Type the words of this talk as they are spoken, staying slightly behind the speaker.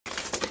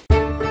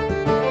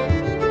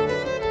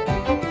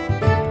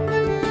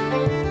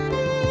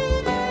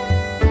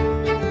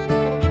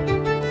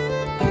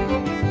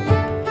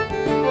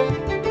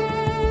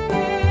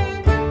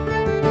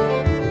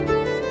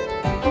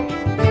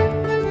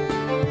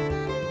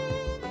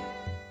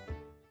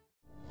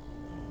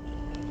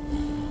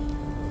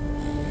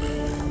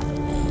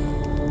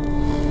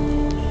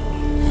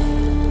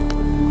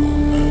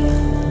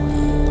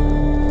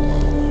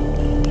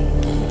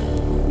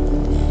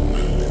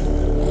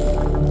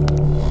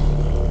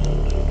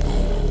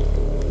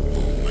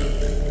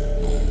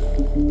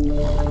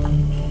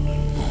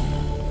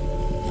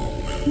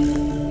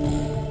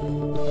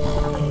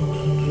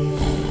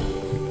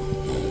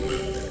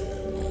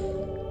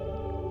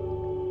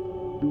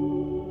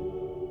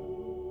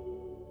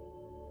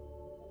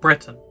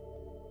Britain,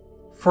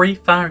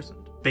 3000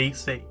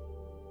 BC.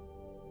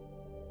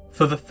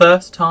 For the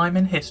first time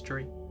in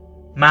history,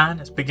 man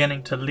is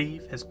beginning to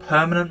leave his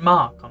permanent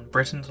mark on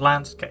Britain's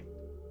landscape.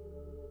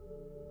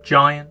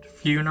 Giant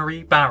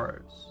funerary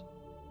barrows,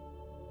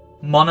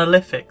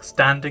 monolithic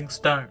standing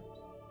stones,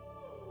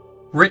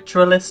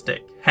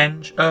 ritualistic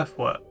henge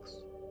earthworks.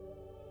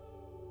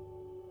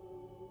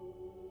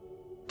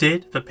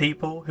 Did the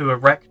people who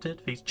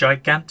erected these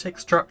gigantic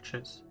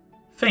structures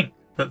think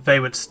that they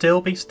would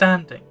still be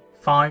standing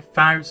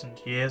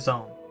 5,000 years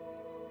on?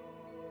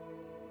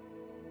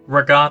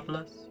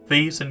 Regardless,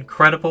 these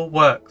incredible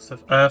works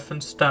of earth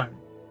and stone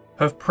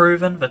have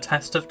proven the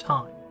test of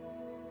time,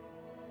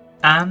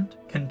 and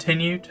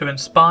continue to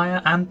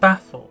inspire and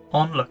baffle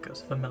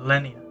onlookers for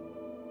millennia.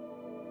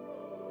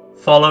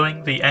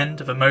 Following the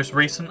end of the most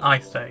recent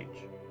ice age,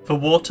 the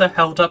water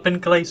held up in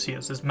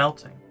glaciers is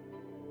melting,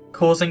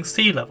 causing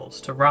sea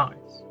levels to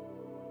rise.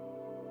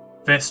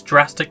 This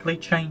drastically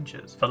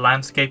changes the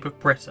landscape of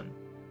Britain,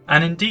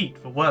 and indeed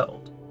the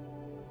world.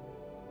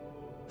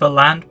 The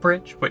land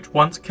bridge which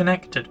once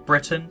connected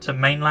Britain to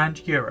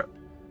mainland Europe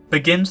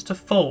begins to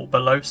fall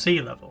below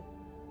sea level,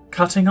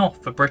 cutting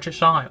off the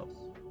British Isles,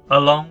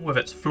 along with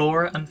its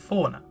flora and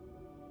fauna.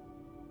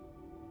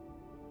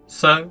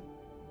 So,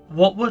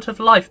 what would have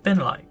life been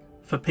like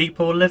for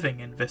people living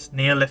in this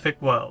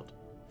Neolithic world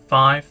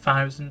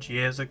 5,000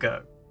 years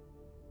ago?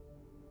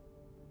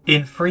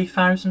 In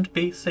 3000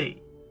 BC,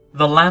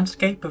 the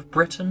landscape of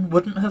Britain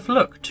wouldn't have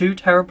looked too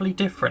terribly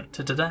different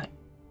to today.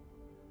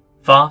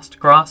 Vast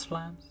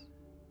grasslands,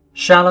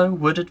 shallow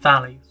wooded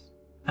valleys,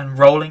 and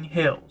rolling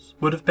hills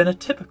would have been a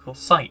typical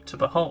sight to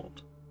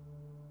behold.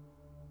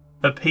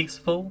 A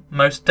peaceful,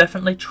 most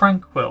definitely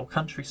tranquil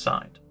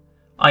countryside,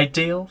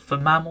 ideal for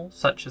mammals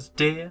such as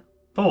deer,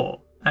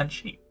 boar, and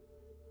sheep.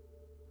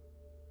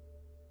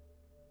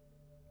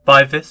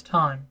 By this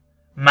time,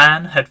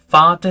 man had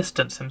far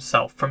distanced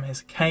himself from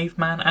his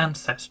caveman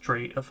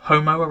ancestry of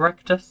Homo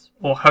erectus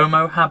or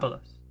Homo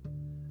habilis,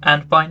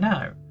 and by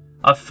now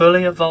are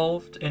fully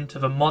evolved into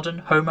the modern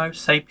Homo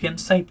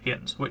sapiens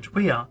sapiens which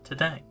we are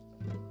today.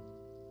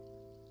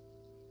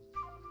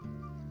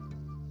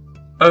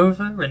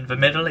 Over in the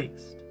Middle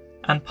East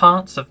and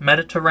parts of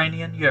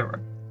Mediterranean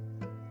Europe,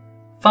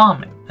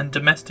 farming and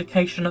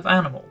domestication of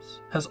animals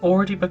has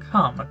already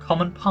become a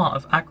common part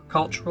of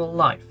agricultural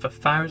life for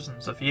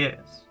thousands of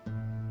years.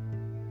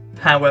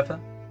 However,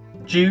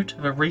 due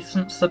to the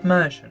recent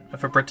submersion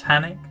of a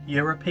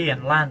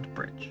Britannic-European land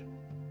bridge,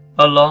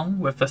 along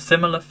with the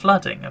similar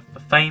flooding of the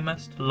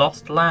famous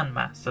lost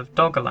landmass of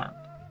Doggerland,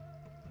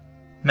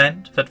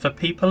 meant that the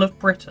people of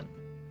Britain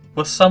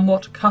were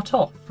somewhat cut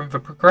off from the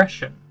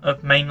progression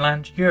of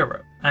mainland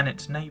Europe and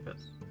its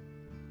neighbours,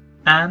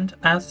 and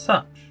as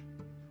such,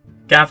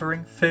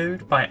 gathering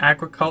food by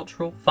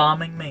agricultural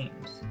farming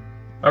means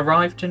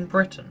arrived in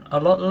Britain a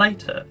lot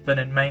later than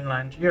in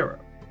mainland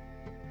Europe.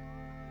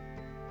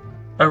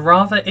 A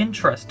rather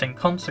interesting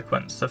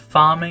consequence of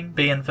farming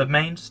being the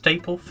main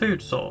staple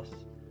food source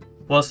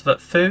was that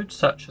food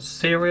such as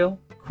cereal,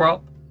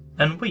 crop,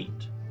 and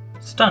wheat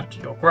stunt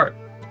your growth.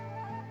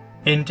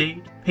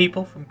 Indeed,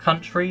 people from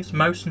countries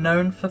most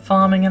known for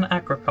farming and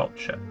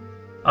agriculture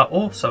are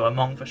also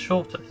among the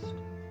shortest.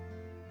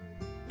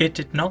 It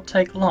did not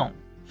take long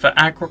for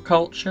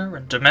agriculture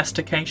and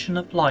domestication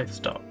of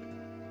livestock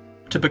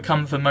to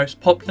become the most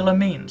popular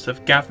means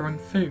of gathering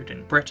food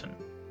in Britain,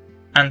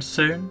 and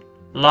soon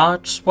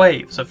large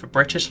swathes of the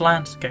British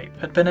landscape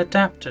had been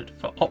adapted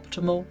for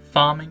optimal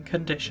farming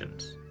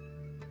conditions.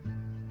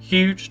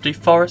 Huge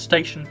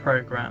deforestation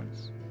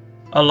programs,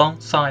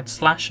 alongside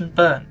slash and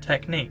burn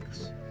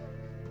techniques,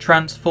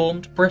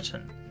 transformed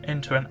Britain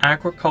into an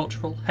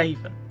agricultural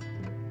haven.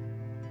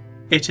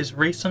 It is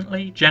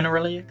recently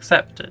generally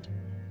accepted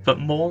that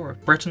more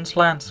of Britain's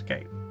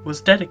landscape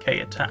was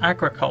dedicated to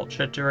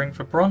agriculture during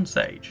the Bronze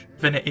Age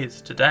than it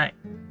is today.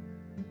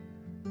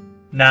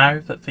 Now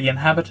that the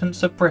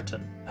inhabitants of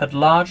Britain had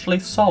largely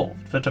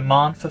solved the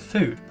demand for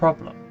food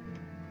problem,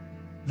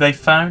 they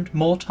found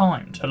more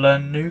time to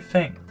learn new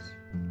things,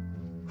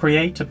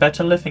 create a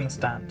better living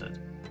standard,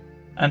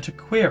 and to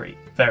query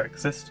their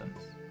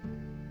existence.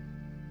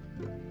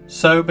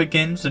 So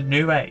begins a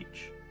new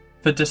age,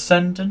 the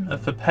descendant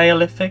of the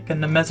Paleolithic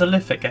and the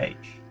Mesolithic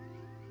age,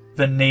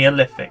 the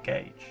Neolithic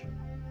age.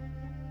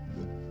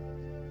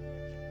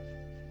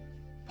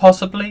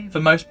 Possibly the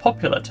most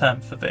popular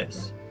term for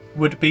this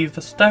would be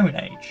the Stone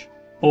Age,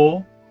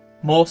 or,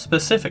 more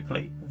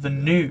specifically, the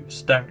New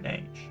Stone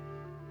Age.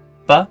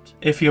 But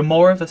if you're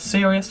more of a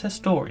serious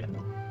historian,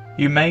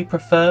 you may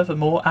prefer the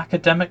more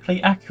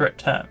academically accurate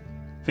term,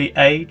 the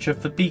Age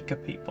of the Beaker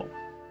People,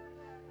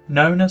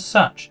 known as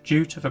such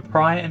due to the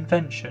prior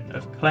invention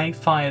of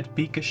clay-fired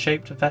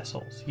beaker-shaped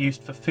vessels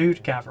used for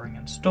food gathering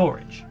and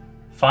storage,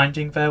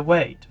 finding their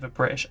way to the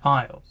British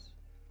Isles.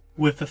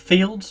 With the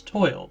fields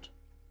toiled,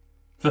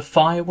 the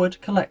firewood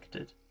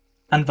collected,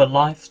 and the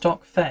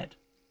livestock fed,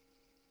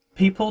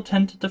 people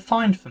tended to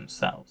find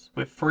themselves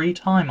with free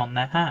time on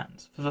their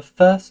hands for the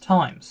first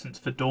time since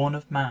the dawn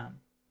of man.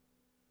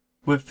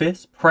 With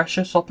this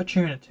precious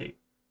opportunity,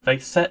 they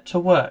set to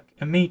work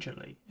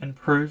immediately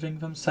improving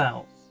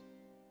themselves,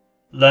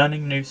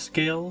 learning new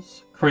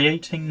skills,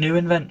 creating new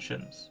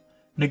inventions,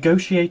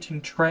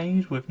 negotiating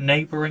trade with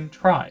neighbouring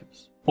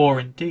tribes, or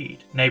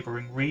indeed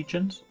neighbouring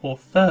regions or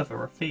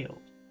further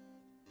afield,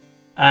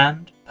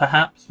 and,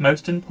 perhaps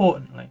most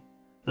importantly,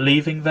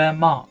 leaving their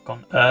mark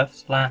on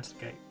Earth's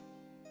landscape.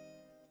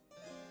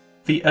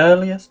 The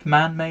earliest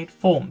man-made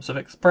forms of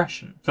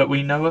expression that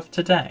we know of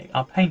today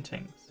are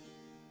paintings.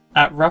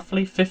 At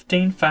roughly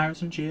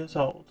 15,000 years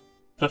old,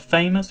 the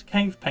famous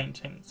cave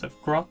paintings of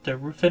Grotte de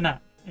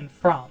Ruffinac in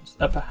France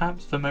are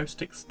perhaps the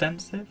most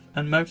extensive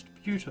and most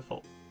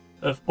beautiful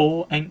of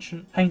all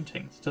ancient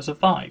paintings to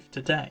survive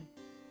today.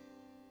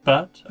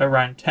 But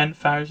around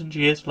 10,000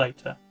 years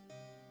later,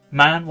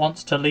 man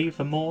wants to leave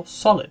a more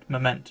solid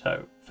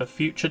memento for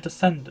future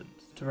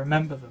descendants to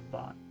remember them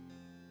by.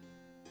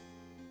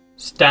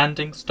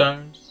 Standing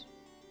stones,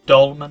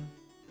 dolmen,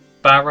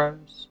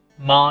 barrows,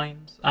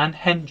 mines, and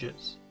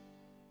henges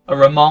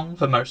are among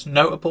the most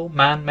notable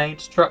man-made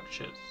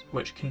structures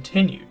which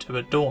continue to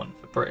adorn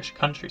the British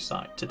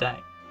countryside today.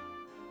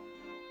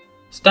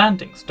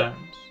 Standing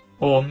stones,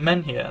 or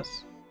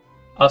menhirs,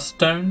 are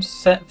stones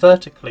set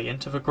vertically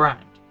into the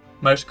ground,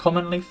 most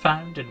commonly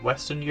found in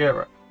Western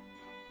Europe,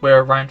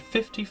 where around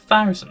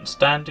 50,000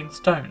 standing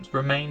stones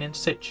remain in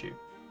situ.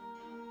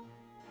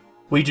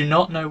 We do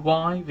not know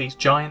why these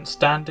giant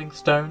standing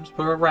stones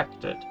were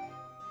erected,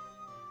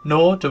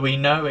 nor do we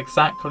know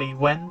exactly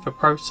when the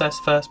process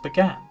first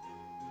began,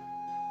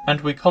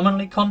 and we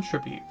commonly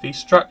contribute these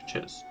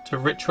structures to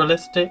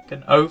ritualistic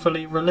and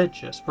overly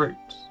religious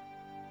roots.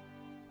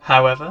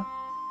 However,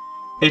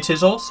 it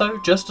is also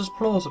just as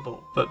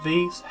plausible that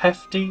these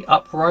hefty,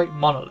 upright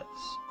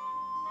monoliths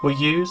were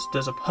used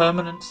as a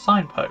permanent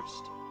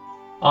signpost,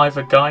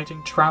 either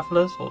guiding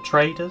travellers or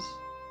traders,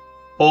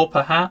 or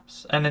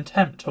perhaps an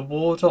attempt to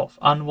ward off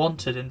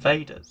unwanted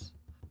invaders,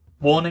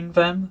 warning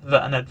them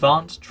that an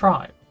advanced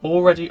tribe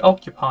already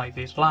occupy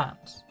these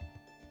lands,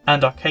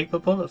 and are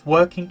capable of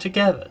working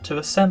together to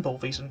assemble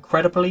these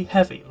incredibly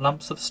heavy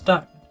lumps of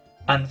stone,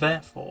 and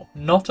therefore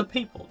not a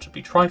people to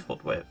be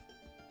trifled with.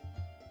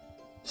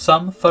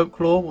 Some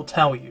folklore will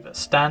tell you that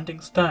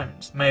standing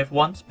stones may have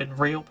once been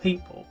real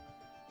people,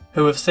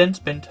 who have since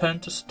been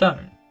turned to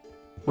stone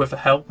with the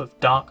help of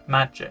dark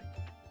magic.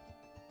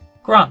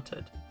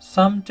 Granted,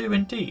 some do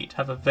indeed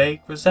have a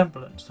vague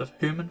resemblance of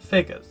human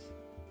figures,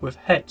 with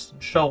heads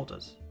and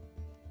shoulders.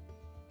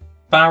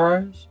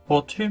 Barrows,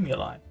 or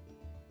tumuli,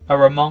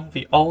 are among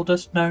the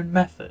oldest known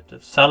method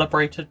of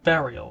celebrated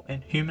burial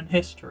in human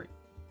history.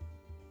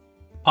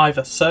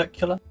 Either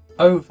circular,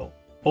 oval,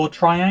 or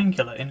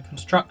triangular in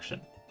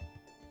construction,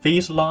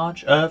 these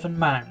large earthen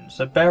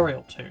mounds are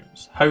burial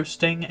tombs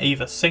hosting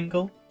either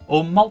single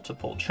or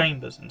multiple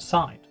chambers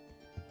inside.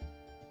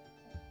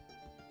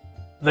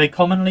 They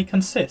commonly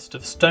consist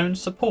of stone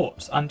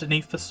supports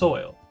underneath the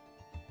soil,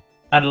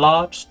 and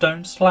large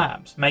stone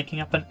slabs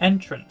making up an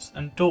entrance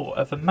and door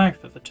at the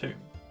mouth of the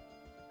tomb.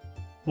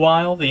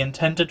 While the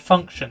intended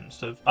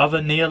functions of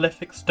other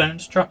Neolithic stone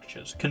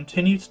structures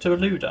continued to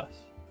elude us,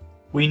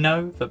 we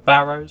know that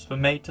barrows were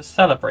made to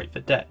celebrate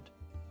the dead,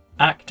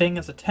 acting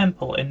as a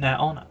temple in their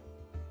honour.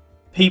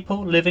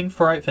 People living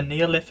throughout the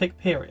Neolithic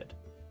period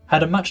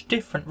had a much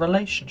different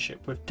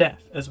relationship with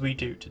death as we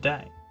do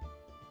today.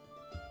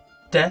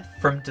 Death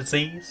from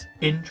disease,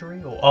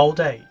 injury, or old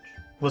age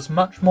was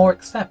much more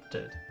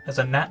accepted as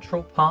a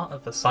natural part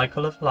of the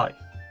cycle of life,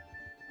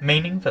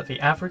 meaning that the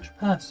average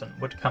person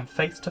would come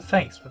face to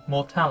face with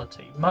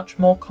mortality much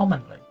more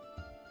commonly.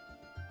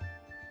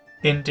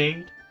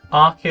 Indeed,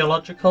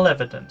 archaeological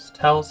evidence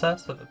tells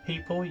us that the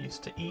people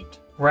used to eat,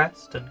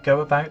 rest, and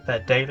go about their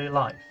daily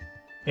life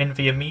in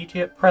the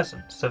immediate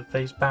presence of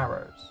these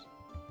barrows,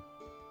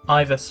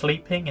 either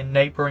sleeping in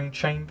neighbouring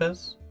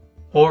chambers,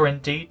 or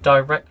indeed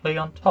directly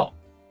on top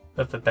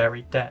of the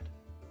buried dead.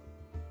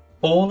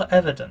 All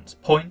evidence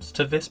points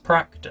to this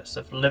practice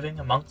of living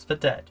amongst the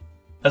dead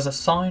as a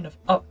sign of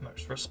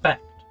utmost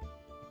respect,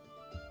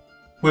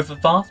 with the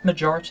vast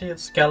majority of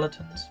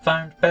skeletons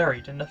found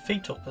buried in the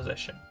fetal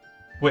position,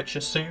 which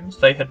assumes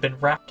they had been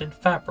wrapped in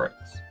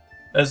fabrics,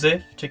 as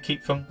if to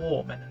keep them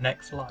warm in the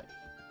next life,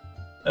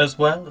 as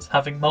well as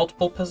having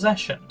multiple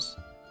possessions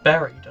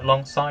buried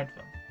alongside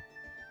them.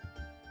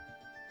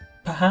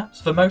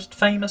 Perhaps the most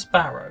famous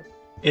barrow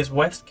is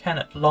West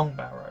Kennet Long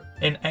Barrow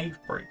in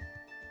Avebury,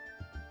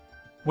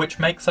 which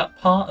makes up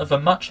part of a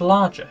much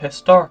larger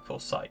historical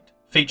site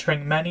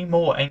featuring many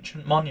more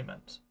ancient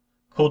monuments,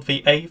 called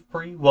the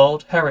Avebury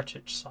World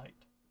Heritage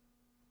Site.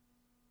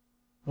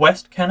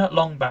 West Kennet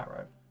Long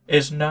Barrow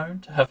is known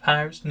to have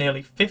housed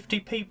nearly 50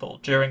 people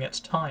during its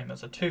time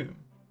as a tomb,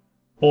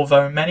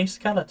 although many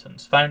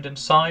skeletons found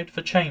inside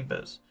the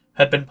chambers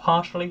had been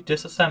partially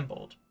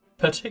disassembled,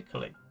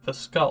 particularly the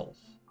skulls.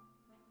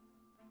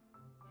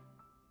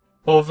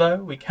 Although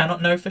we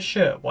cannot know for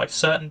sure why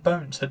certain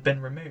bones had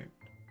been removed,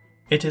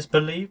 it is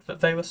believed that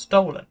they were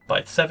stolen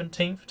by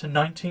 17th to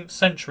 19th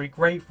century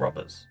grave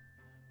robbers,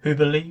 who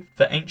believed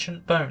that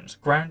ancient bones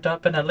ground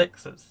up in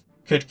elixirs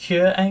could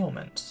cure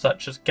ailments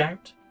such as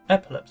gout,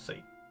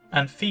 epilepsy,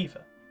 and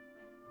fever.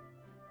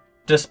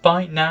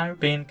 Despite now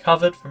being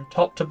covered from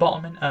top to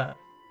bottom in earth,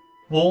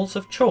 walls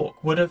of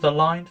chalk would have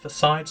aligned the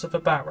sides of a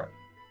barrow,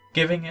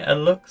 giving it a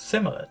look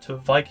similar to a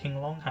Viking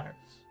longhouse.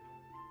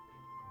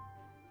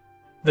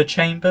 The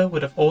chamber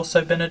would have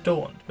also been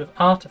adorned with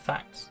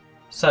artifacts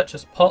such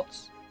as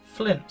pots,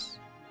 flints,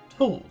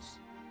 tools,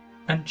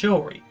 and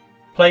jewellery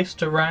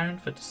placed around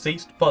the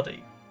deceased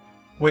body,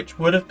 which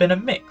would have been a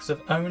mix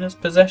of owners'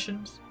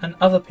 possessions and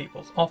other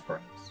people's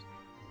offerings.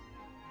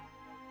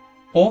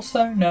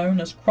 Also known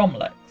as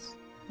cromlechs,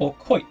 or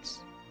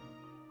quoits,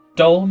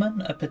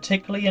 dolmen are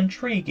particularly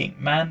intriguing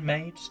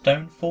man-made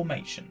stone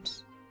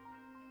formations,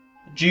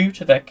 due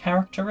to their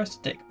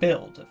characteristic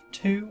build of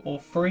 2 or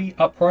 3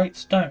 upright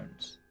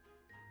stones,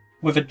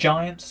 with a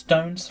giant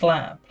stone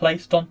slab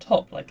placed on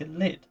top like a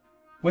lid,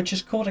 which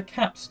is called a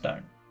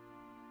capstone,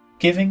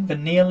 giving the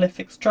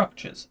Neolithic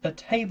structures a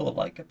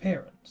table-like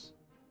appearance.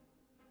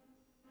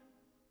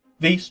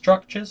 These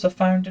structures are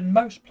found in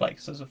most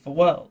places of the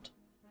world,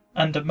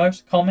 and are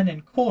most common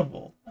in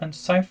Cornwall and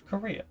South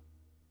Korea.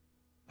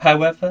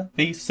 However,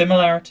 these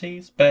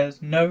similarities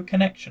bears no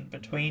connection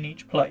between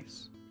each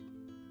place.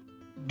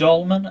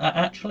 Dolmen are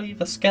actually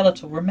the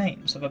skeletal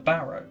remains of a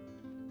barrow,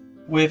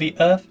 where the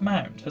earth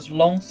mound has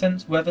long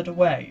since weathered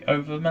away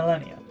over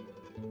millennia,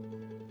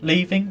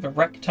 leaving the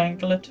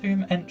rectangular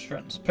tomb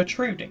entrance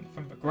protruding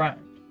from the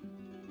ground.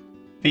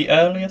 The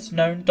earliest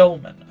known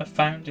dolmen are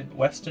found in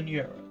Western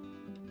Europe,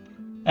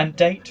 and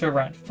date to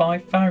around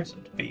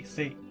 5000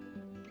 BC.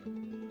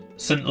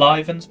 St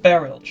Liven's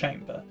burial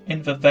chamber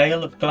in the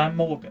Vale of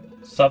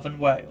Glamorgan, southern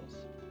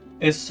Wales,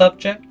 is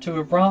subject to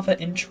a rather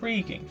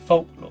intriguing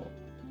folklore.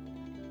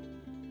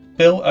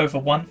 Built over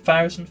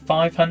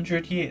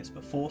 1,500 years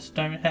before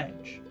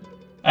Stonehenge,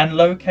 and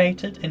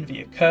located in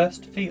the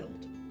accursed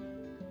field,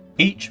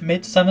 each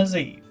Midsummer's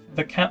Eve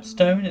the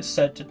capstone is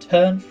said to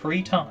turn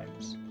 3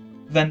 times,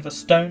 then the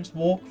stones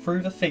walk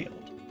through the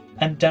field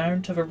and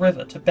down to the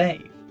river to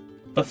bathe,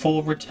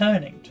 before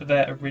returning to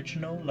their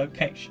original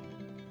location.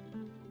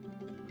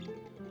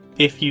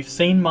 If you've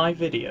seen my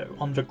video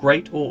on the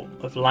Great Orm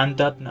of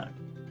Llandudno,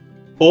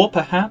 or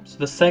perhaps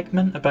the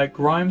segment about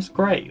Grimes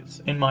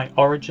graves in my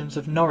Origins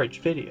of Norwich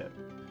video,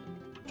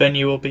 then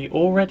you will be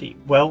already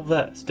well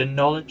versed in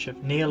knowledge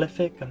of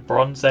Neolithic and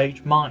Bronze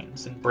Age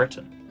mines in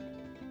Britain.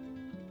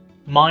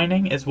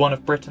 Mining is one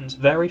of Britain's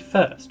very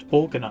first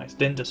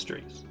organised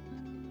industries.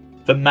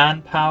 The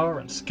manpower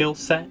and skill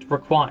set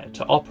required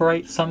to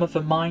operate some of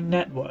the mine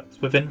networks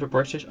within the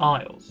British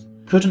Isles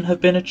couldn't have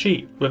been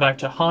achieved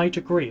without a high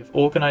degree of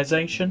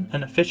organisation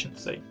and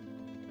efficiency.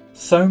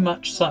 So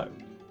much so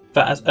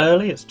that as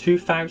early as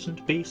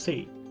 2000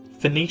 BC,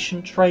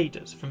 Phoenician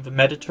traders from the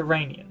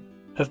Mediterranean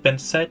have been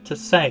said to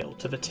sail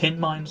to the tin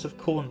mines of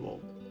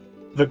Cornwall.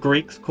 The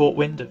Greeks caught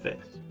wind of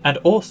this and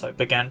also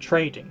began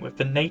trading with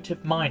the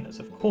native miners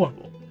of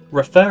Cornwall,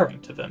 referring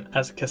to them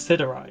as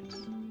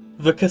Cassiderides.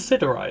 The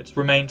Cassiderides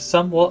remained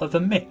somewhat of a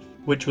myth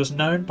which was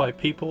known by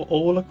people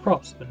all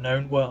across the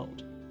known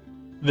world,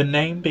 the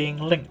name being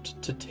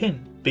linked to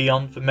tin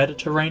beyond the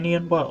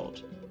Mediterranean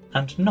world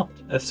and not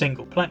a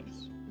single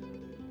place.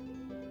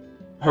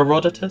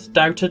 Herodotus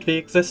doubted the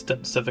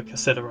existence of the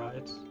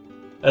Cassiderides,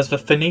 as the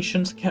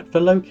Phoenicians kept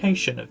the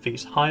location of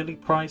these highly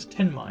prized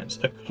tin mines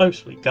a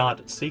closely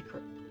guarded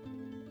secret.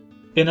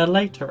 In a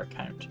later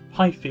account,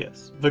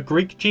 Pytheas, the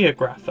Greek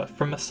geographer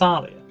from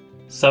Massalia,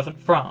 southern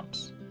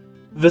France,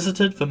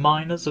 visited the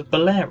miners of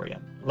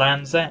Belerium,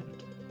 Land's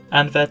End,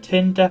 and their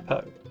tin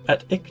depot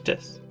at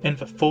Ictus in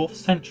the 4th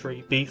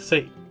century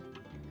BC.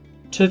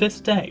 To this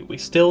day we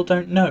still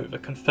don't know the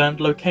confirmed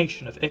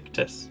location of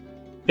Ictus,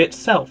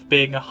 itself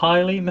being a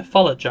highly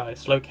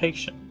mythologized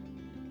location.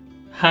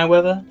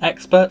 However,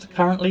 experts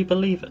currently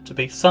believe it to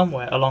be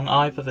somewhere along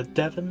either the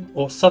Devon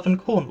or southern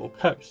Cornwall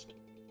coast,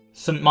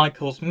 St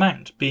Michael's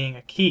Mount being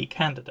a key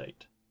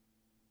candidate.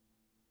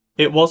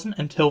 It wasn't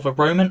until the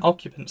Roman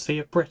occupancy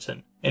of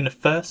Britain in the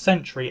 1st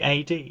century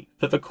AD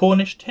that the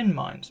Cornish tin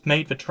mines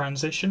made the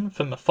transition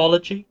from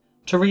mythology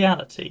to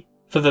reality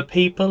for the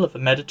people of the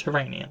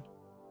Mediterranean.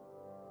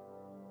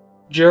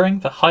 During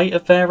the height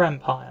of their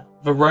empire,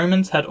 the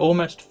Romans had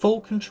almost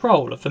full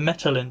control of the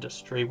metal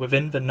industry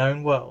within the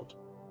known world.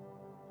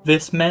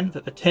 This meant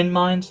that the tin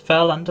mines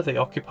fell under the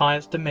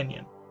occupiers'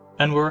 dominion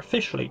and were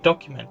officially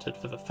documented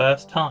for the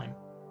first time.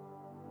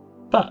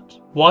 But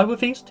why were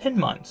these tin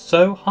mines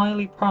so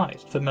highly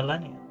prized for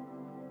millennia?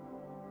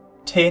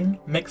 Tin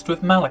mixed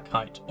with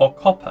malachite or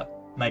copper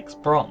makes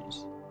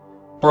bronze,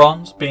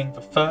 bronze being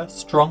the first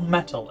strong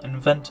metal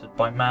invented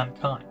by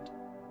mankind.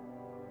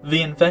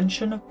 The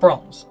invention of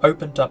bronze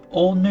opened up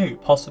all new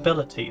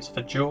possibilities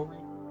for jewellery,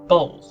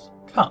 bowls,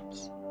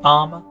 cups,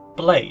 armour,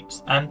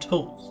 blades and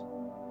tools.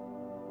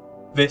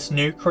 This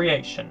new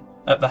creation,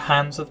 at the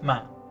hands of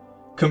man,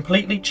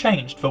 completely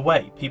changed the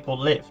way people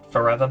lived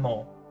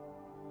forevermore.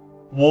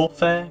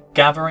 Warfare,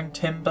 gathering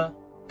timber,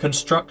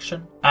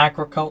 construction,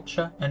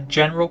 agriculture, and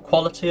general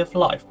quality of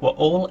life were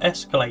all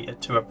escalated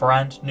to a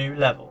brand new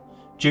level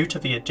due to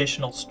the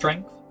additional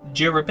strength,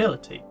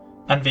 durability,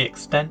 and the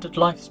extended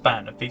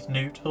lifespan of these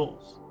new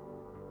tools.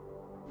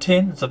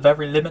 Tin is a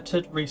very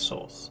limited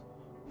resource,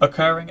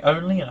 occurring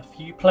only in a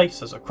few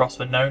places across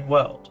the known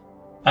world,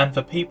 and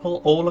the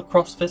people all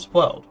across this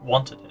world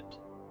wanted it.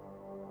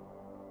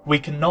 We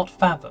cannot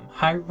fathom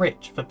how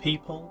rich the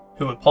people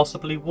who were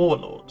possibly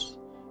warlords,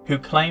 who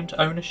claimed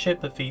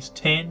ownership of these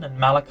tin and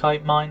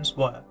malachite mines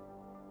were,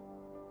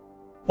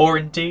 or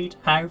indeed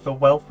how the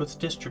wealth was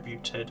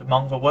distributed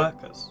among the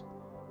workers.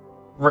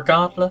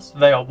 Regardless,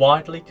 they are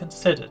widely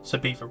considered to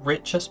be the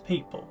richest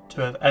people to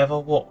have ever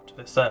walked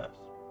this earth.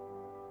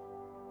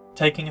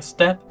 Taking a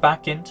step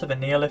back into the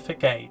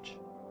Neolithic age,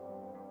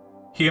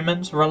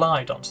 humans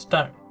relied on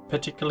stone,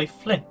 particularly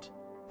flint,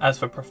 as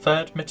the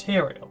preferred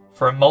material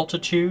for a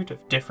multitude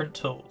of different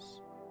tools.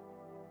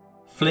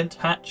 Flint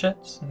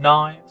hatchets,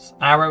 knives,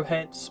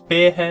 arrowheads,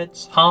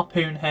 spearheads,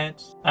 harpoon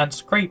heads, and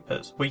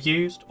scrapers were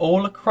used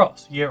all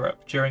across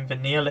Europe during the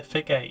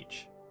Neolithic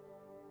age.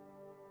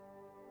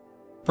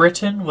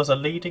 Britain was a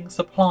leading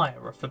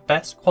supplier of the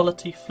best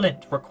quality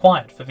flint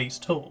required for these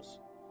tools.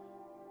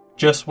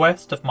 Just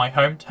west of my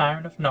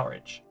hometown of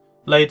Norwich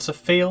lays a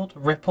field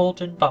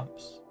rippled in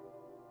bumps.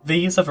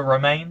 These are the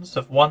remains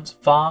of once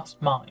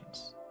vast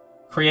mines,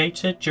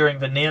 created during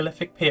the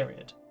Neolithic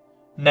period,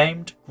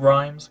 named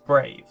Grimes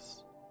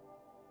Graves.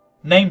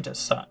 Named as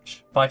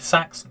such by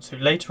Saxons who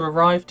later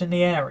arrived in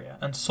the area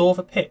and saw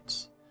the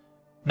pits,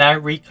 now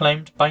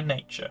reclaimed by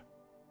nature,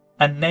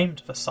 and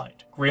named the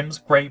site Grim's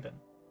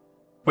Graben,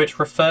 which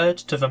referred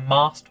to the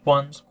masked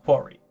one's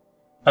quarry,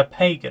 a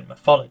pagan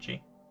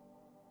mythology.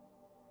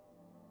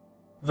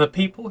 The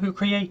people who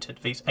created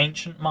these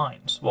ancient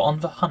mines were on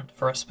the hunt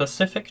for a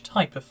specific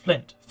type of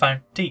flint found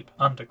deep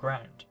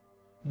underground,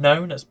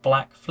 known as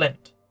black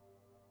flint.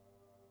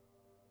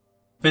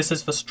 This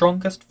is the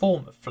strongest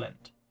form of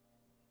flint,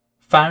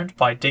 found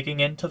by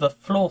digging into the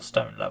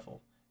floorstone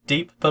level,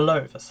 deep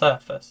below the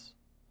surface,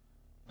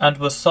 and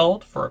was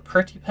sold for a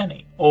pretty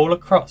penny all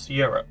across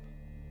Europe.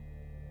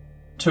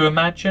 To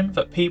imagine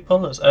that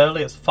people as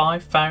early as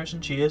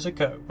 5,000 years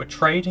ago were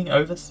trading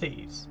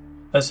overseas,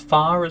 as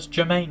far as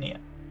Germania,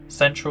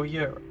 Central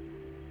Europe,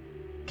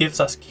 gives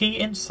us key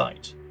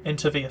insight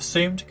into the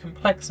assumed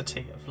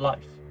complexity of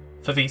life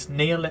for these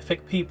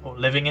Neolithic people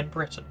living in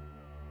Britain,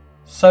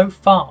 so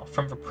far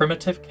from the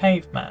primitive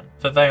caveman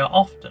that they are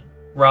often,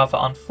 rather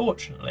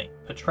unfortunately,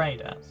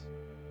 portrayed as.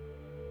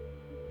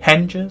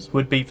 Henges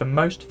would be the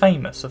most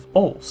famous of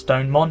all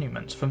stone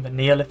monuments from the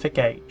Neolithic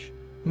age,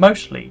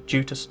 mostly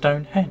due to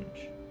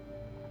Stonehenge.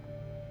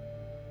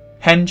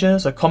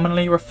 Henges are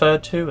commonly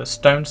referred to as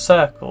stone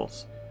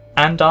circles,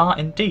 and are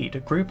indeed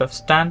a group of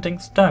standing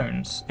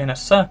stones in a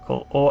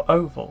circle or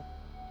oval,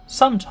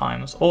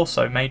 sometimes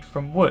also made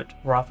from wood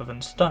rather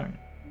than stone.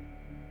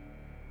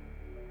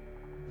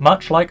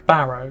 Much like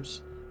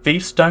Barrows,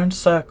 these stone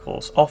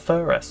circles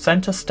offer a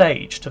centre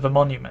stage to the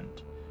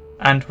monument,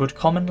 and would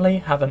commonly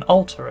have an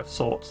altar of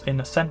sorts in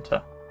the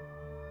centre.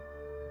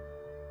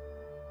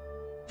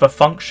 The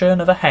function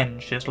of a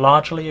henge is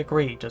largely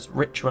agreed as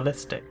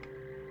ritualistic.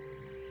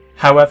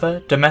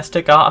 However,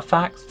 domestic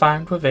artefacts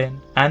found within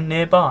and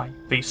nearby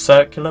these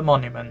circular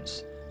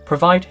monuments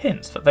provide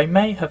hints that they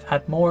may have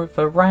had more of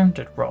a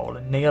rounded role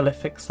in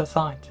Neolithic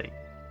society,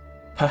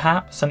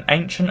 perhaps an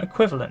ancient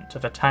equivalent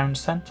of a town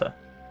centre.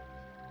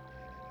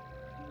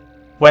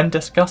 When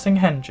discussing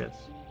henges,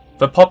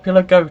 the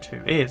popular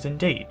go-to is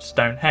indeed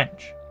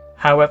Stonehenge.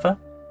 However,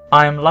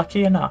 I am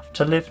lucky enough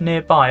to live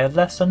nearby a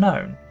lesser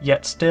known,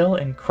 yet still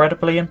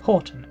incredibly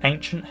important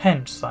ancient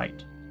henge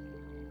site.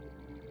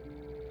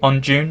 On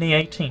June the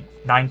 18th,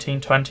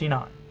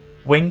 1929,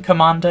 Wing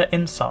Commander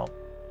Insall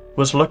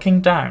was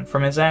looking down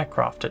from his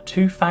aircraft at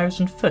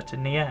 2,000 foot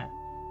in the air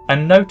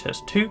and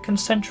noticed two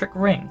concentric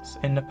rings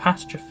in the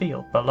pasture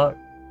field below.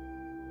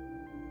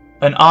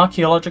 An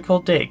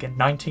archaeological dig in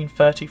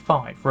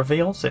 1935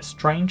 reveals this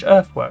strange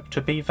earthwork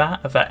to be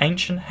that of an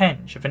ancient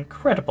henge of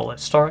incredible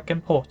historic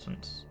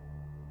importance.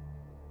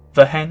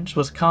 The henge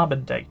was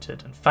carbon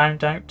dated and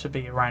found out to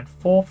be around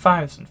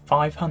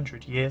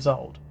 4,500 years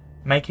old,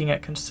 making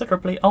it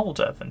considerably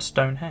older than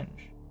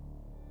Stonehenge.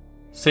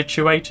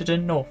 Situated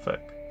in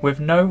Norfolk,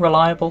 with no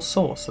reliable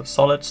source of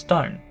solid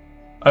stone,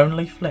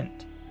 only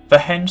flint, the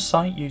henge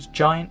site used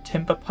giant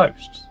timber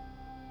posts.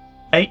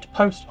 8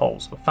 post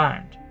holes were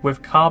found,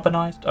 with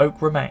carbonised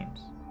oak remains,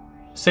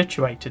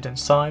 situated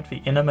inside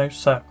the innermost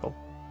circle.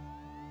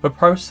 The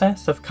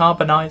process of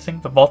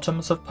carbonising the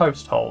bottoms of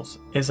post holes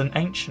is an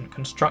ancient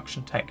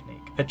construction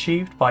technique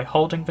achieved by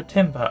holding the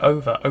timber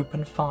over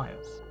open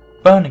fires,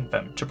 burning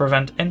them to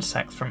prevent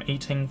insects from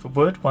eating the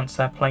wood once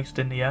they're placed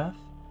in the earth,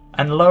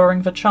 and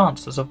lowering the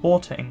chances of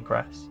water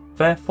ingress,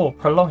 therefore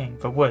prolonging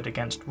the wood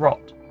against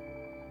rot.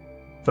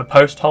 The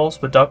post holes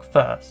were dug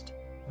first,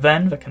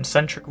 then the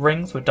concentric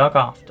rings were dug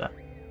after,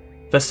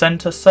 the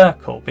centre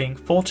circle being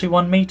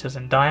 41 metres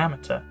in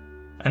diameter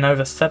and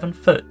over 7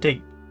 foot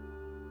deep,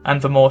 and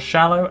the more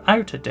shallow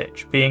outer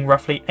ditch being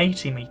roughly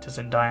 80 metres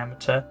in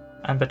diameter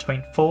and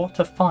between 4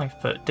 to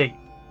 5 foot deep.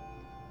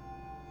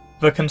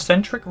 The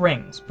concentric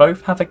rings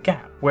both have a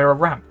gap where a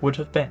ramp would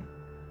have been,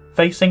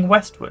 facing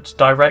westwards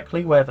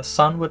directly where the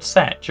sun would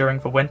set during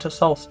the winter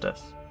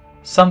solstice,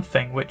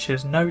 something which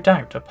is no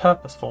doubt a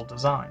purposeful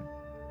design.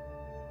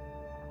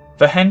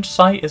 The Henge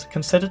site is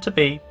considered to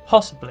be,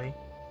 possibly,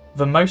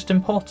 the most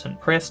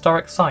important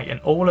prehistoric site in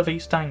all of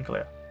East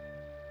Anglia.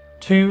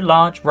 2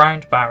 large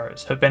round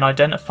barrows have been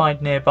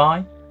identified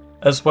nearby,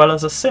 as well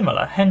as a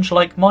similar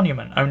henge-like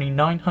monument only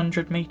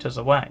 900 metres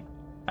away,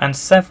 and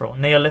several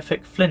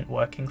Neolithic flint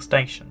working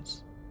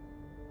stations.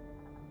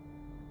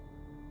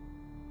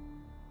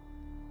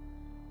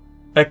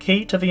 A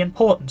key to the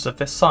importance of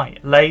this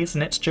site lays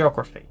in its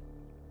geography.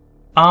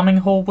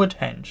 Arminghall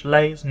Woodhenge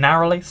lays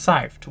narrowly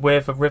south to where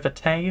the River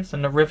Taves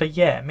and the River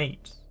Yare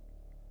meet.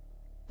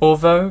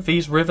 Although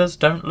these rivers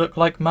don't look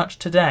like much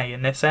today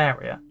in this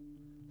area,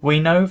 we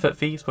know that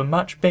these were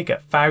much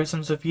bigger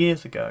thousands of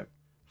years ago,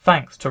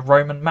 thanks to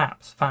Roman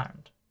maps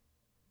found.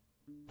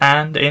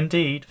 And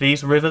indeed,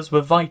 these rivers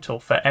were vital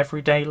for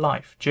everyday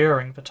life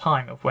during the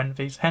time of when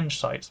these henge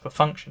sites were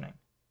functioning.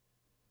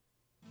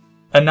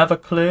 Another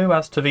clue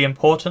as to the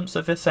importance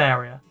of this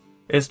area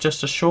is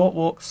just a short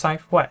walk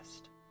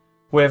southwest,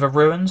 where the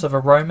ruins of a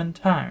Roman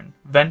town,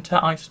 Venta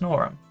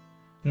Icenorum,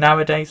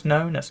 nowadays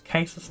known as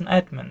Casus and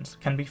Edmonds,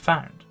 can be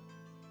found.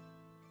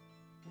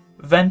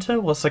 Venta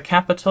was the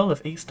capital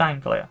of East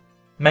Anglia,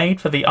 made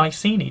for the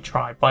Iceni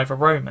tribe by the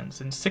Romans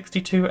in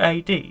 62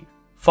 AD,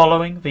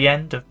 following the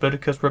end of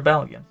Boudicca's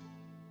rebellion.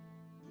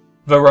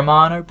 The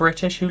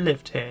Romano-British who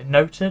lived here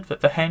noted that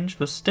the henge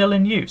was still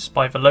in use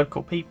by the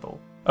local people,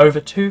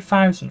 over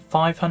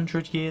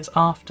 2,500 years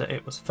after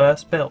it was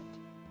first built.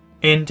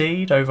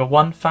 Indeed, over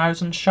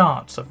 1,000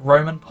 shards of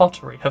Roman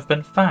pottery have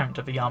been found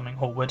at the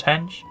Arminghall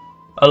Woodhenge,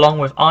 along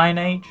with Iron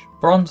Age,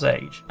 Bronze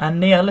Age and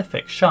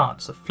Neolithic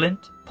shards of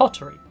flint,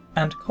 pottery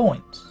and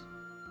coins.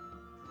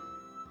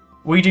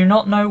 We do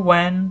not know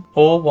when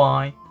or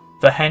why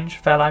the henge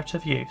fell out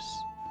of use.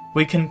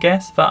 We can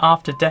guess that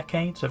after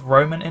decades of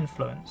Roman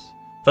influence,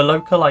 the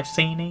local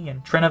Iceni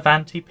and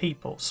Trinovanti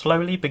people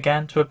slowly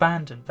began to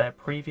abandon their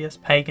previous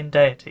pagan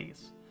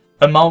deities,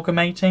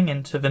 amalgamating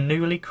into the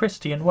newly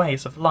Christian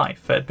ways of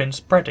life that had been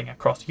spreading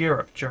across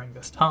Europe during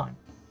this time.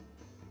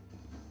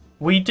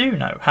 We do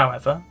know,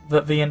 however,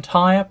 that the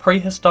entire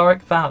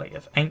prehistoric valley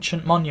of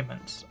ancient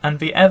monuments and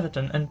the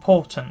evident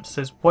importance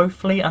is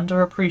woefully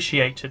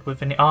underappreciated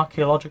within the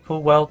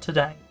archaeological world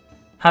today,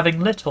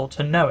 having little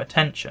to no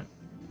attention,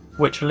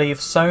 which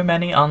leaves so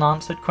many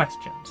unanswered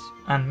questions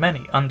and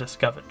many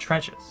undiscovered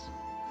treasures.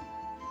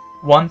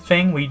 One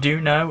thing we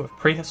do know of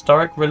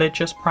prehistoric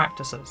religious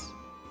practices,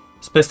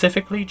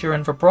 specifically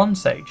during the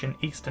Bronze Age in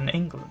eastern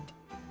England,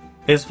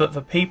 is that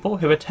the people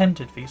who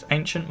attended these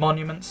ancient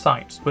monument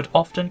sites would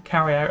often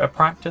carry out a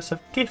practice of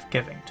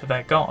gift-giving to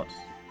their gods,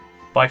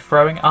 by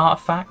throwing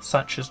artifacts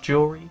such as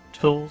jewellery,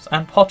 tools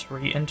and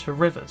pottery into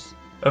rivers,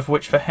 of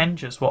which the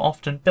henges were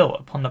often built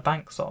upon the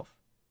banks of.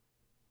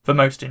 The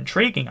most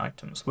intriguing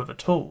items were the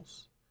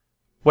tools.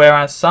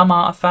 Whereas some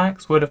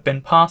artifacts would have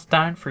been passed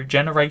down through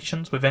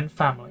generations within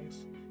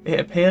families, it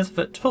appears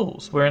that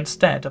tools were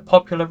instead a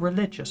popular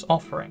religious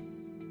offering.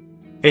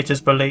 It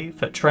is believed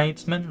that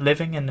tradesmen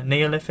living in the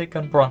Neolithic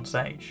and Bronze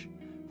Age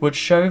would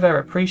show their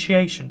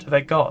appreciation to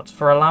their gods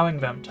for allowing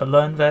them to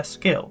learn their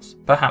skills,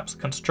 perhaps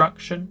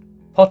construction,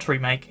 pottery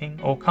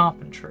making or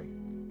carpentry.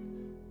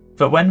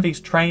 That when these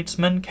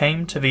tradesmen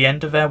came to the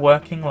end of their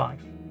working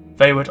life,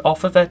 they would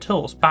offer their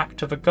tools back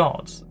to the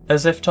gods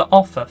as if to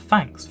offer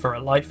thanks for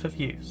a life of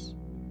use.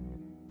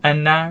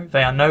 And now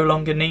they are no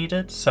longer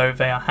needed, so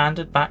they are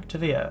handed back to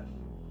the earth.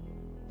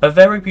 A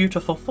very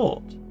beautiful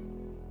thought,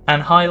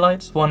 and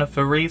highlights one of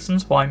the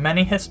reasons why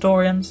many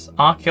historians,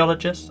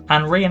 archaeologists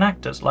and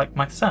reenactors like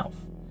myself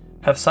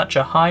have such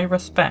a high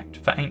respect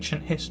for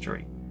ancient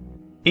history,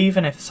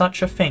 even if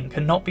such a thing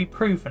cannot be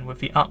proven with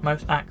the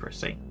utmost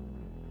accuracy.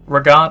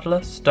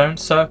 Regardless, stone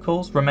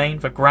circles remain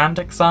the grand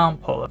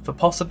example of the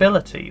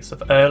possibilities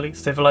of early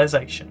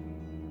civilization.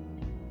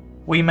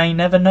 We may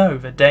never know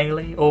the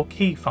daily or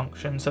key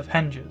functions of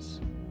henges,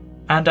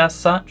 and as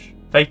such,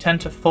 they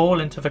tend to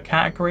fall into the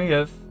category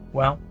of,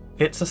 well,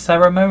 it's a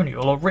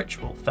ceremonial or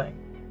ritual thing.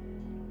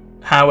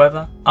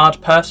 However,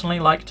 I'd personally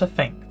like to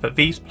think that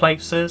these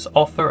places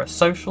offer a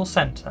social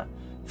centre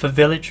for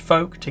village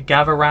folk to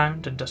gather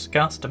round and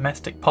discuss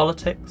domestic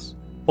politics,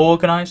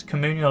 organise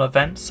communal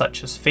events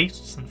such as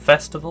feasts and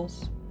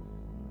festivals,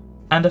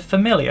 and a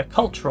familiar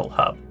cultural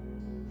hub,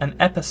 an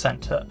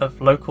epicentre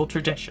of local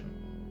tradition.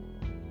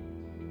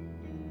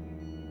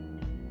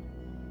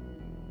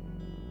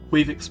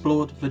 We've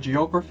explored the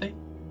geography,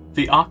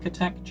 the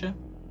architecture,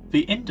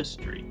 the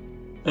industry,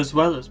 as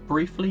well as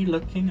briefly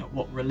looking at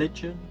what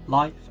religion,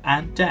 life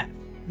and death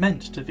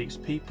meant to these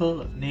people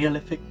of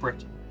Neolithic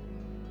Britain.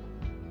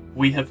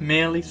 We have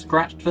merely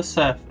scratched the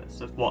surface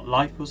of what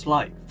life was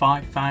like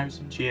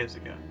 5,000 years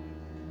ago.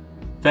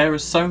 There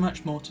is so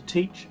much more to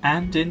teach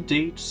and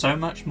indeed so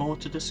much more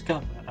to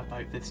discover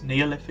about this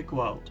Neolithic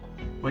world,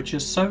 which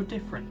is so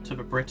different to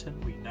the Britain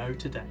we know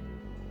today.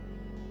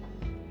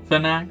 For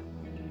now,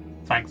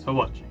 thanks for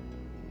watching.